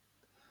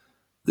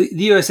 the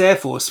US Air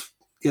Force,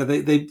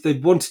 they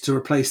wanted to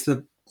replace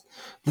the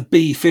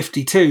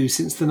B-52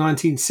 since the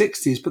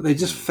 1960s, but they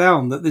just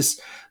found that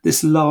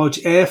this large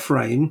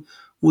airframe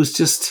was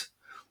just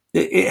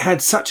it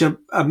had such a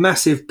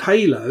massive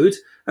payload.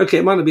 Okay,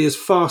 it might not be as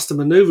fast and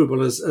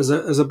manoeuvrable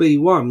as a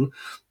B-1,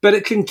 but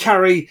it can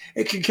carry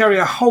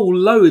a whole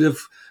load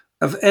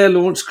of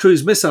air-launched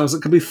cruise missiles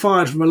that can be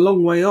fired from a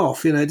long way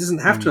off. It doesn't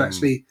have to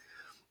actually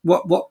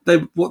what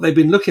they've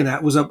been looking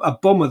at was a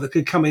bomber that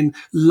could come in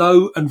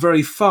low and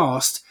very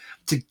fast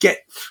to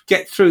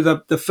get through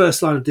the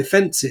first line of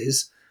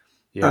defences.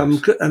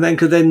 Yes. And then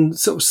could then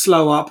sort of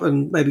slow up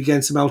and maybe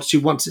gain some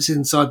altitude once it's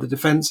inside the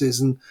defences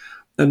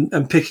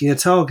and picking a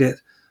target.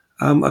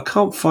 I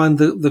can't find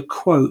the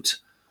quote.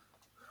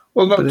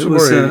 Well, not to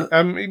worry.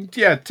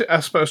 I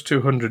suppose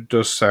 200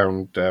 does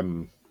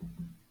sound.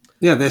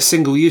 Yeah, they're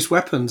single-use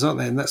weapons, aren't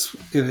they? And that's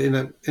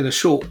in a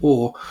short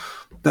war,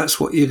 that's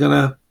what you're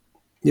gonna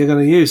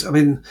use. I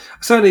mean,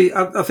 certainly,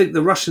 I think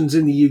the Russians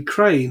in the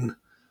Ukraine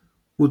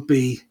would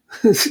be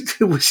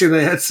wishing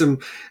they had some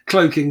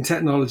cloaking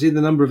technology.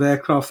 The number of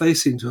aircraft they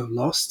seem to have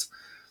lost.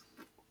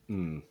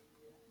 But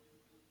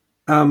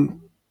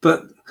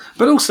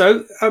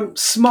also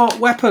smart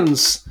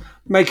weapons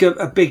make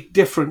a big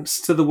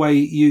difference to the way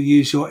you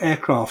use your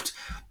aircraft.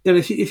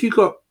 If you've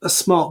got a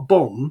smart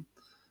bomb,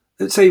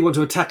 let's say you want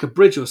to attack a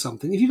bridge or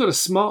something, if you've got a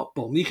smart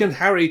bomb, you can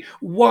harry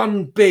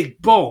one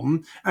big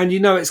bomb and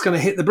it's going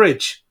to hit the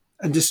bridge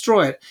and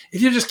destroy it.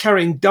 If you're just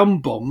carrying dumb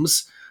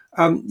bombs,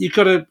 you've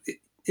got to,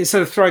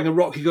 instead of throwing a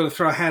rock, you've got to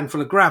throw a handful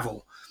of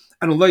gravel.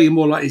 And although you're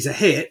more likely to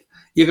hit,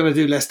 you're going to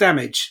do less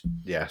damage.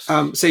 Yes.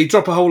 So you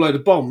drop a whole load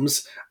of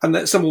bombs and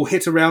that some will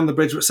hit around the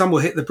bridge, but some will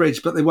hit the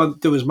bridge, but they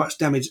won't do as much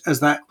damage as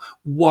that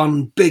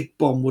one big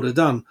bomb would have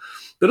done.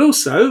 But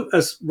also,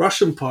 as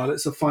Russian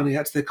pilots are finding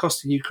out to their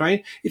cost in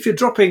Ukraine, if you're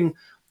dropping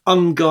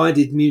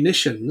unguided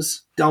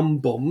munitions, dumb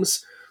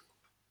bombs,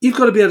 you've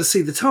got to be able to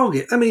see the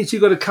target. That means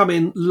you've got to come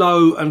in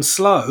low and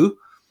slow,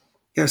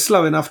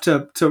 slow enough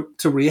to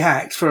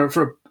react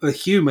for a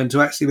human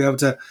to actually be able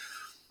to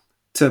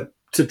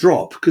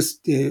drop, because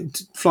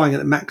flying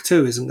at Mach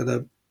 2 isn't going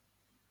to,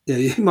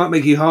 it might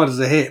make you harder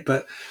to hit,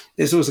 but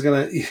it's also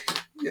going to,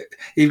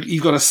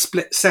 you've got a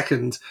split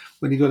second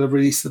when you've got to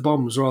release the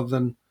bombs rather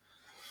than,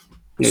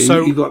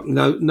 you've got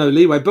no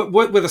leeway. But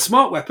with a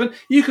smart weapon,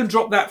 you can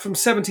drop that from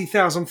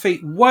 70,000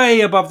 feet way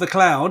above the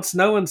clouds.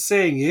 No one's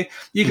seeing you.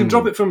 You can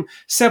drop it from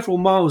several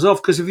miles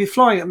off, because if you're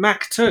flying at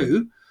Mach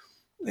 2,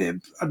 I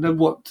don't know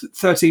what,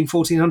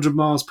 1,400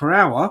 miles per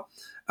hour,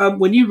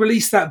 when you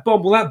release that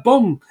bomb, well, that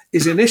bomb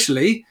is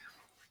initially,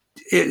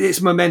 its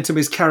momentum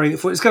is carrying it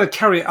forward. It's going to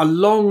carry it a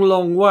long,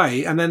 long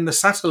way, and then the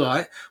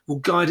satellite will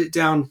guide it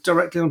down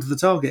directly onto the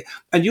target.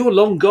 And you're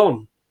long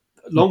gone,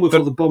 long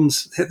before the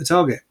bombs hit the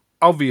target.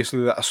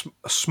 Obviously, that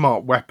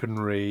smart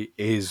weaponry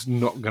is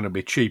not going to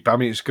be cheap. I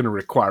mean, it's going to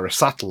require a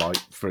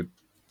satellite for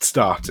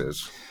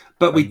starters.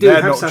 But we do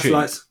have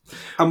satellites,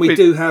 and we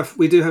do have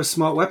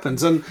smart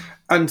weapons, and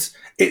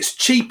it's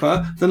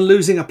cheaper than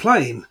losing a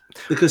plane,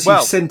 because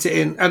you've sent it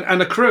in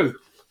and a crew.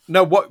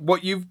 No,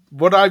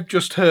 what I've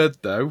just heard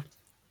though,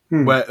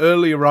 where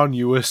earlier on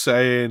you were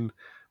saying,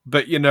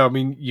 but you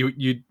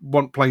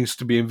want planes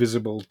to be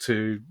invisible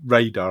to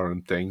radar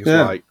and things,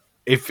 like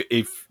if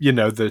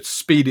the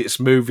speed it's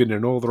moving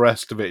and all the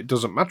rest of it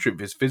doesn't matter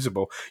if it's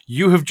visible.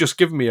 You have just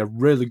given me a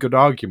really good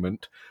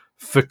argument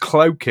for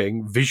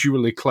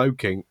visually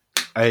cloaking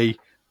a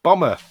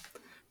bomber,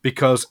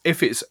 because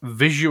if it's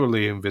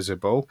visually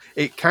invisible,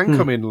 it can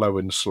come in low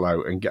and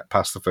slow and get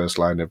past the first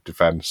line of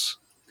defense.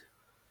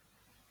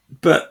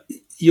 But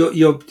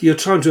you're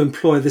trying to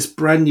employ this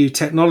brand new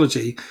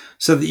technology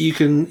so that you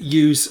can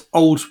use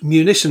old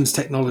munitions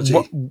technology.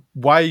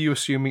 Why are you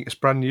assuming it's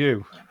brand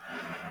new?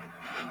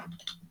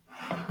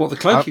 What, the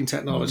cloaking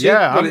technology?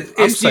 Yeah, well,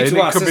 it's new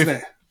to us, could isn't be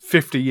it?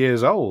 50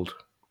 years old.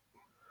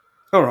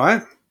 All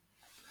right.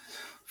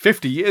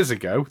 50 years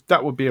ago,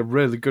 that would be a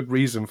really good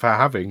reason for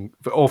having,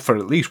 or for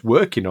at least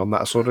working on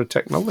that sort of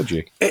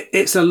technology.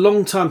 It's a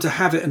long time to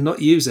have it and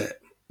not use it.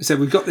 So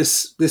we've got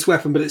this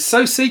weapon, but it's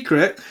so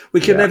secret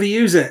we can never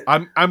use it.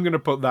 I'm going to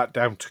put that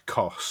down to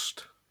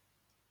cost.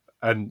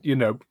 And,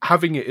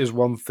 having it is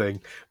one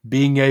thing.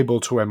 Being able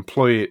to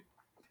employ it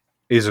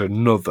is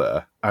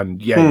another.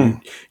 And,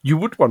 you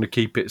would want to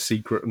keep it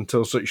secret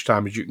until such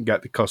time as you can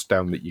get the cost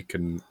down that you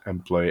can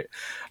employ it.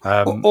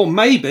 Or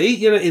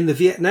maybe, in the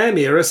Vietnam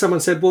era, someone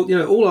said, well,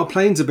 all our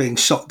planes are being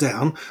shot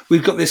down.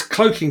 We've got this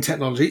cloaking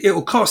technology. It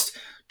will cost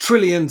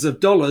trillions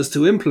of dollars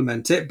to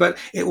implement it, but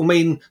it will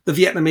mean the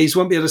Vietnamese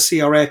won't be able to see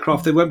our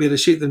aircraft. They won't be able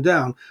to shoot them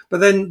down.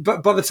 But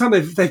by the time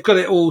they've got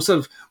it all sort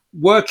of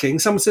working,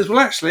 someone says, well,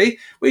 actually,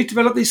 we've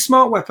developed these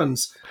smart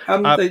weapons.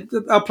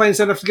 Our planes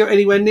don't have to go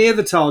anywhere near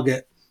the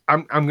target.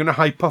 I'm going to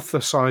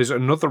hypothesize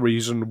another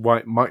reason why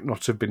it might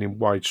not have been in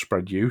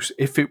widespread use.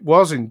 If it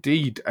was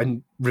indeed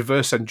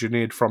reverse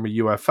engineered from a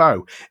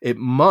UFO, it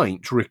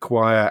might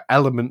require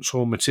elements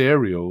or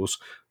materials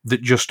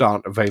that just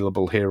aren't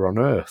available here on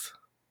Earth,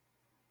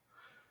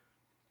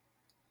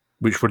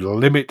 which would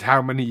limit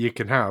how many you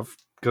can have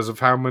because of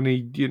how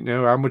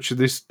much of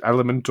this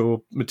element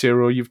or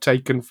material you've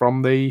taken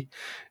from the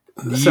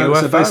UFO.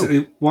 So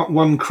basically,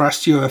 one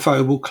crashed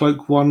UFO will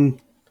cloak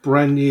one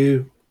brand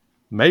new...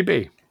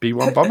 Maybe.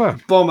 B-1 bomber.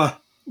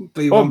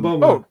 B-1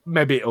 bomber. Oh,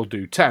 maybe it'll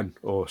do 10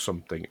 or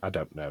something. I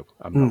don't know.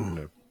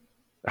 I'm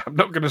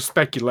not going to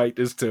speculate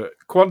as to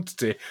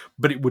quantity,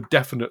 but it would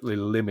definitely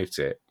limit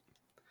it.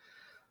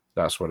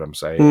 That's what I'm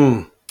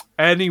saying.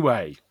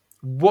 Anyway,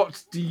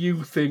 What do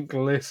you think,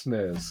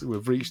 listeners?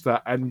 We've reached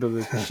that end of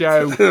the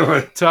show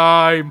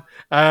time.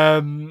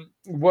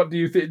 What do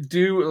you think?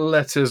 Do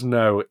let us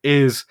know.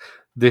 Is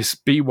this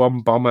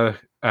B-1 bomber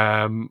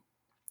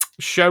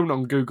shown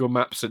on Google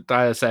Maps at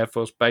Dyess Air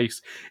Force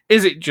Base?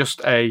 Is it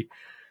just a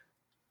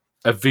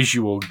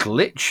visual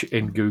glitch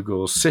in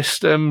Google's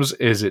systems?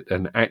 Is it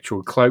an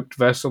actual cloaked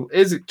vessel?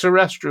 Is it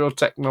terrestrial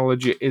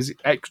technology? Is it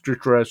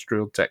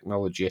extraterrestrial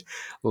technology?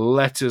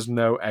 Let us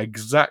know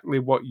exactly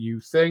what you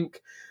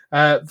think.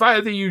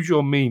 Via the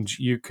usual means,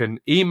 you can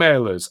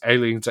email us,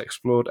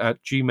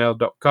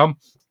 aliensexplored@gmail.com.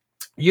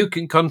 You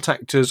can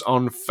contact us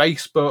on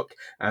Facebook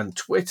and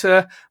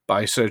Twitter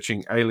by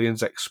searching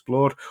Aliens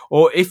Explored.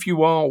 Or if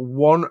you are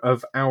one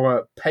of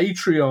our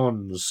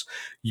Patreons,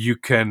 you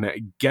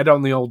can get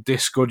on the old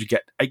Discord. You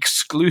get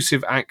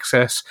exclusive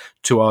access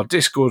to our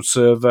Discord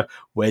server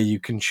where you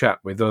can chat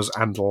with us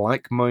and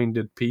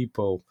like-minded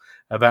people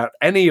about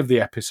any of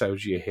the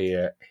episodes you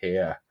hear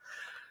here.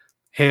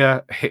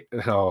 Here.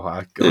 Oh,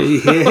 my God.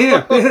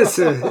 Here. Yes.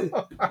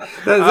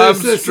 I'm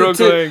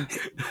struggling.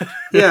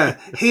 Yeah.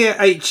 Here,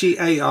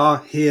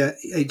 H-E-A-R. Here,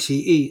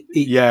 H-E-E.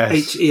 Yes.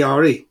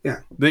 H-E-R-E. Yeah.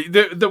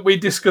 That we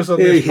discuss on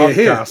this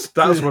podcast.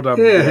 That's what I'm...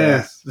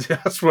 Yes.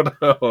 That's what...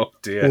 Oh,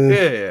 dear.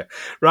 Yeah.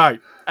 Right.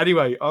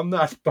 Anyway, on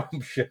that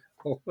bombshell.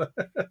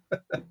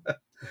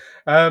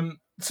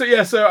 So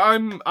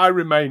I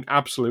remain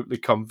absolutely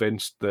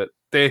convinced that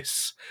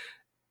this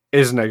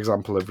is an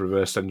example of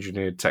reverse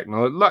engineered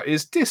technology. Like,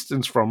 it's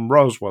distance from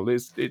Roswell.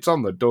 It's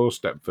on the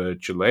doorstep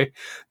virtually.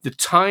 The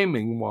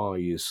timing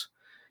wise,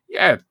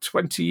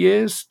 20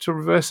 years to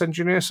reverse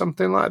engineer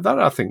something like that.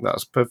 I think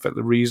that's a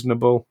perfectly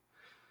reasonable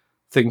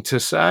thing to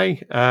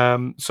say.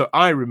 So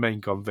I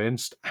remain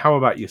convinced. How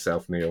about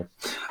yourself, Neil?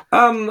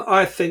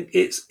 I think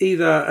it's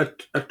either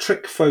a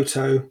trick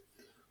photo,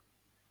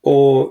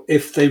 or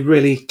if they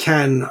really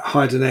can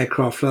hide an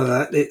aircraft like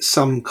that, it's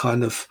some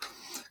kind of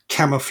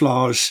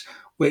camouflage,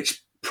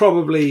 which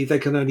probably they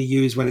can only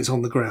use when it's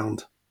on the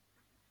ground.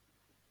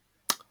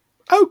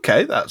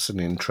 Okay, that's an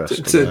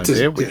interesting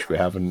idea, which we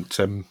haven't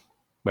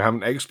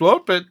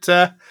explored. But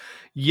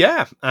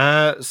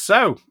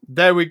so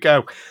there we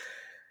go.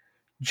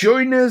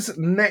 Join us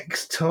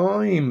next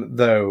time,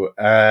 though,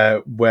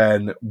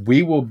 when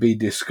we will be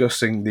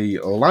discussing the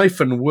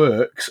life and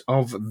works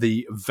of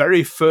the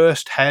very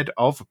first head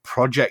of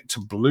Project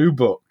Blue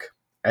Book,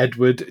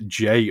 Edward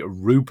J.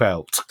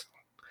 Ruppelt.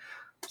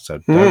 So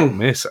don't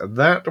miss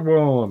that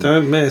one.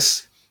 Don't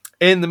miss.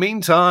 In the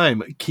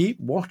meantime, keep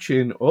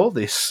watching all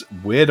this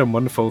weird and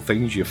wonderful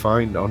things you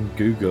find on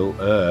Google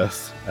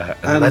Earth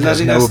and let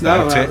us know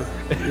about it.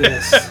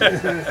 Yes.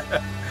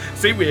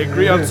 See, we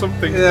agree on some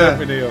things, don't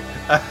we, Neil?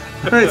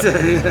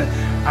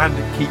 And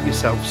keep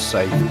yourself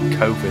safe.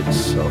 COVID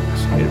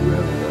sucks. It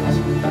really does.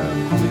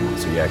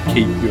 So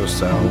keep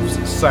yourselves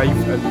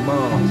safe and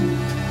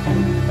masked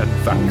and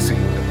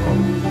vaccinated on.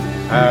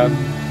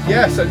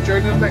 So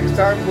join us next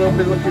time. We'll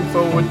be looking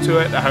forward to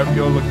it. I hope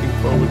you're looking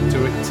forward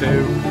to it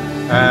too.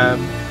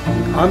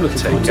 I'm looking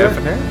forward to it.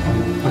 For now.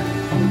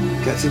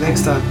 Catch you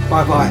next time.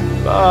 Bye-bye.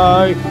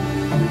 Bye.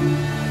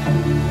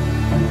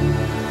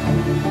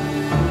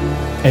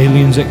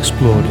 Aliens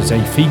Explored is a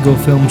Figo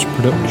Films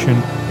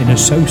production in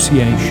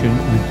association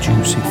with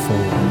Juicy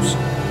Falls.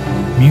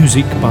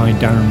 Music by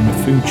Darren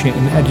Mafucci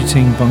and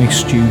editing by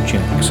Stu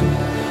Jackson.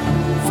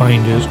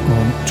 Find us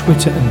on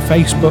Twitter and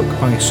Facebook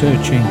by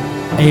searching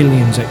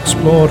Aliens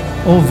Explored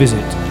or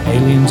visit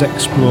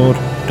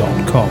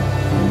aliensexplored.com.